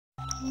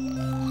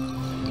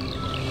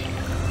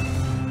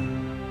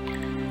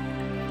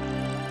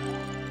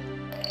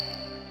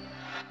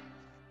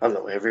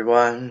Hello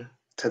everyone,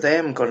 today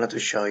I'm going to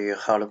show you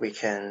how we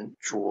can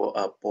draw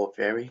a ball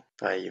bearing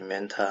by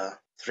Inventor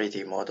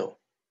 3D model.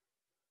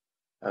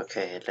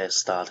 Okay, let's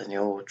start a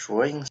new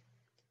drawing.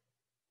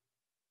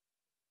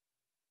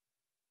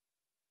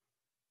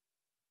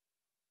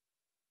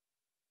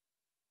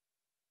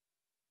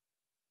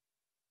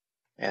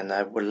 And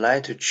I would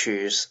like to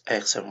choose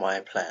X and Y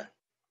plane.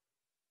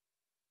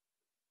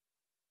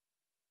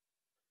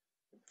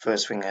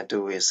 First thing I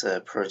do is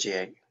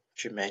project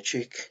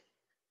geometric.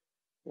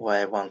 What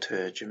I want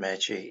to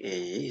geometric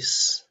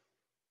is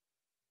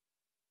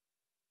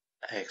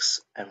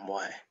X and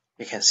Y.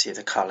 You can see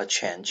the color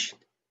change.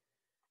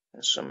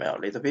 Zoom out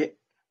a little bit.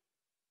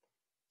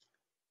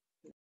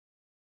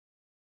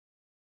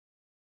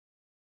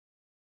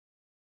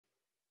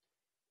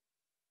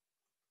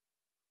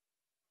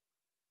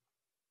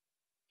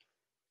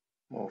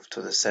 Move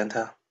to the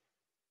center.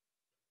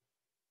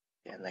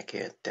 And I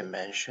get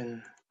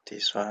dimension.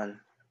 This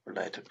one I would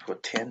like to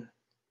put 10.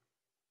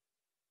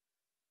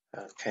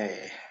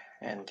 Okay,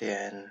 and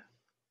then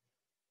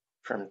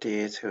from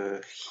there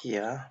to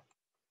here,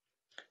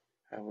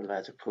 I would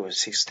like to put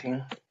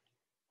 16.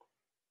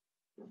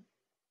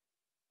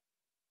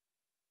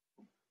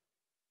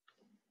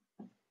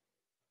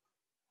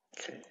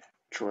 Okay,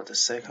 draw the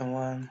second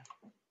one.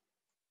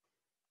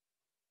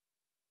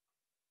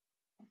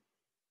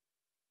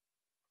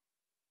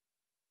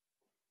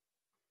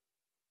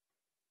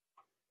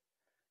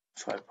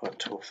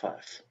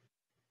 .25.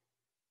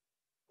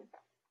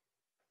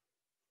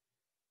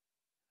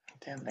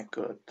 Then I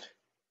got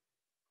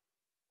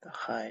the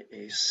height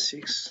is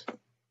 6.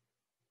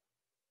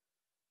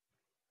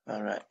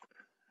 Alright.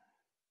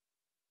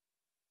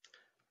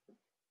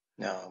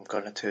 Now I'm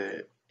going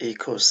to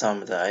equal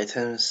some of the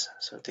items.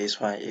 So this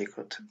one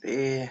equal to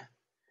there,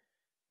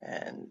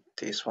 and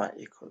this one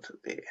equal to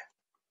there.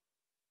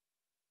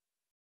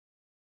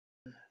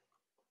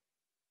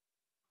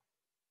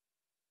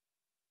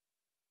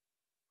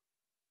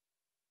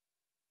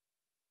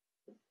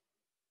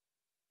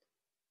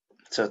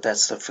 So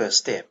that's the first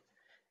step.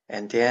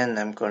 And then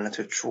I'm going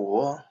to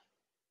draw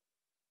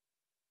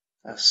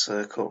a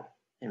circle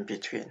in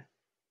between,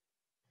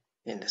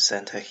 in the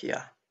center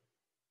here.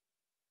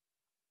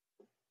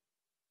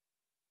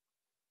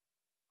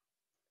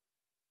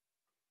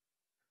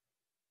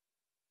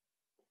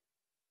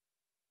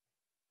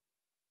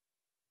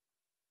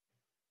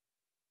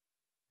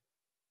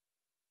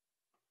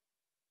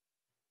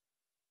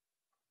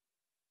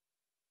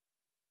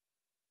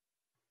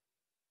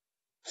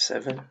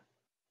 Seven.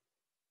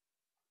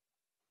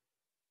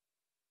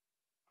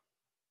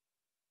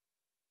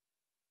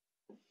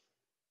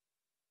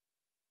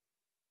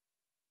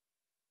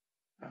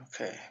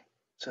 Okay,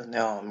 so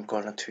now I'm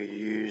going to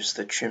use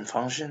the trim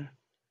function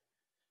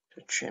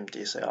to trim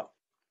this out.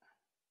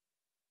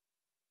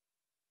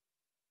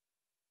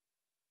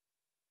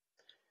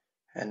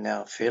 And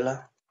now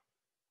filler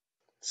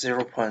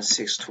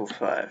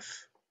 0.625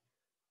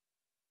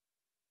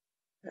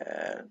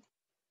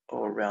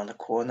 all around the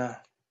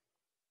corner.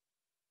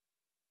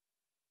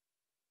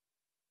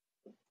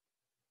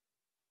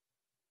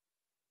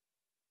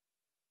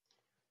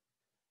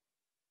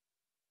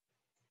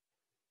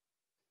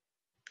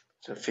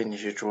 So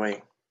finish your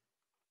drawing.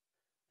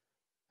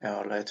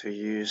 Now I'd like to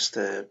use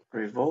the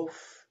revolve.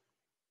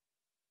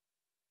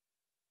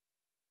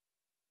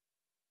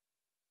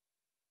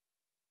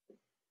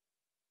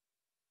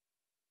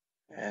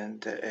 And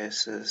the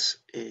axis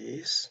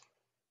is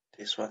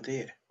this one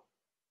there.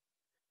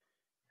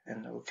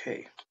 And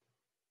okay.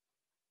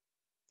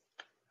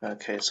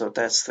 Okay, so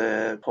that's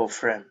the whole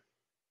frame.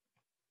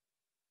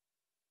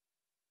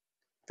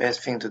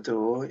 Best thing to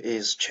do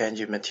is change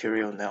your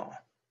material now.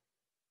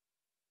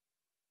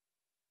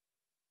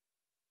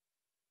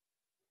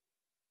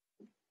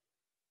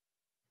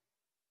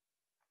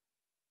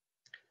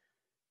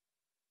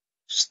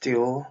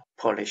 Still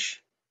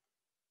polish.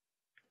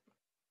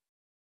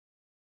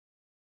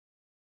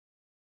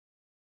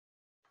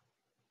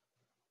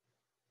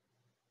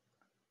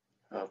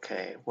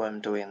 Okay, what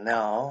I'm doing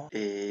now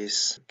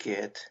is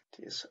get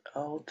this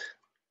out.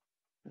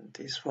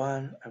 This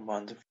one I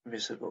want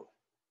visible.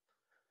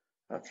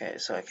 Okay,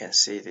 so I can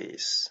see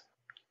this.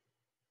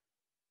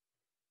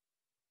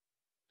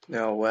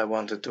 Now what I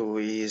want to do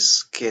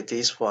is get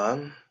this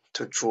one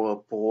to draw a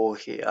ball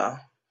here.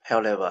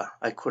 However,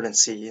 I couldn't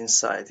see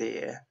inside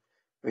there,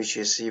 which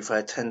is if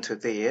I turn to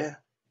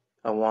there,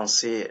 I won't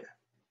see it.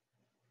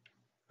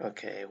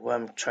 Okay, what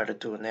I'm trying to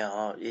do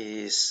now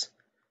is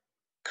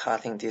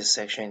cutting this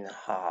section in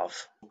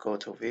half. Go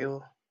to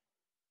view,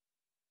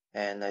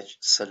 and I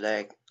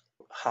select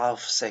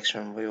half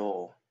section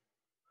view,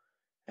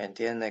 and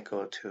then I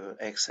go to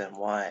X and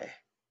Y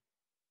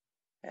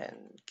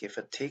and give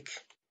a tick.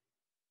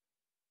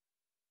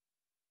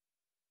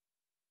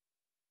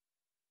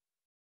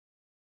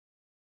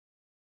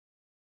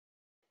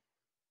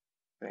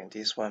 Doing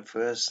this one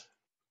first.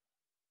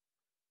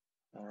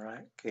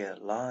 Alright, get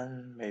a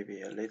line,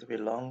 maybe a little bit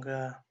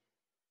longer.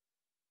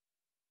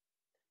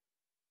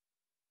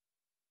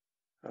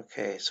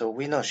 Okay, so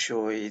we're not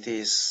sure it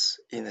is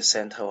in the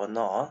center or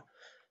not.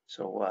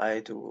 So what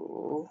I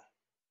do,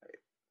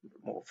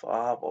 move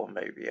up or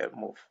maybe I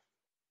move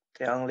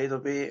down a little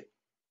bit,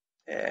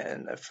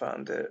 and I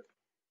found the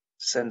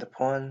center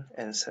point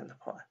and center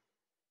point.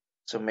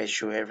 So make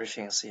sure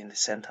everything's in the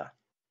center.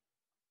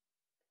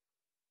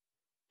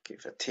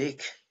 Give a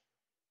tick.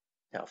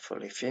 Now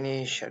fully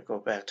finished. I go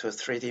back to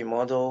 3D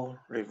model,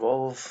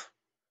 revolve,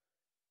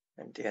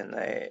 and then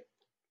I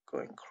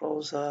going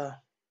closer.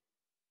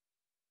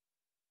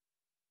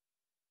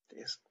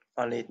 This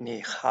only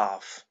need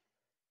half,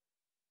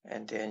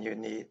 and then you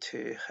need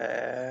to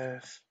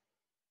have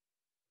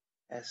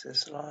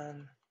access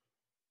line.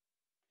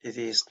 It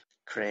is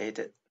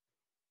created.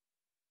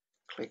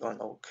 Click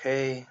on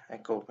OK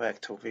and go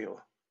back to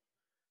view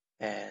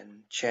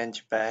and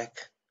change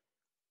back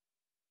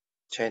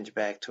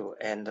to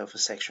end of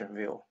section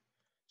view.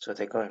 So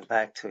they're going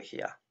back to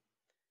here.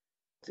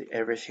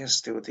 Everything's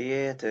still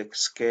there. The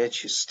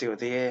sketch is still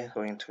there.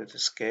 Going to the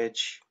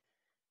sketch,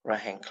 right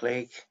hand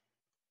click,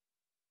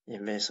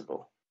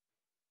 invisible.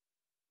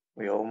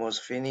 We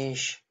almost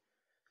finished.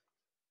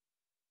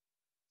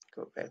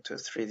 Go back to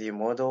 3D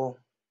model,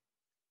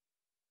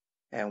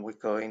 and we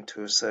go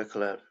into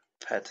circular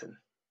pattern.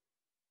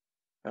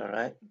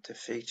 Alright, the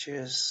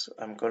features,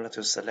 I'm going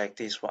to select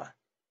this one.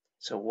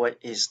 So what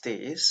is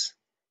this?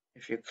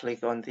 If you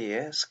click on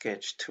the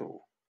sketch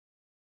tool,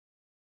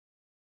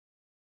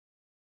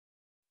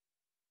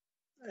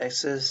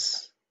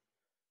 axis,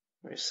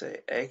 we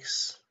say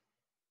X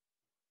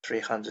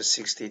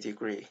 360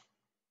 degree,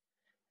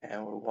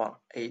 and we want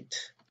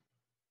 8,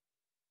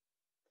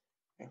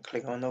 and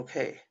click on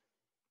OK.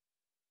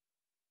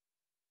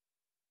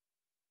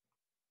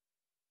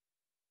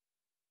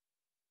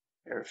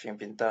 Everything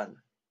been done.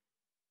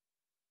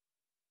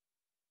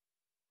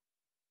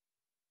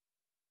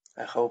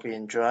 I hope you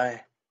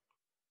enjoy.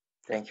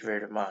 Thank you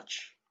very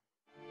much.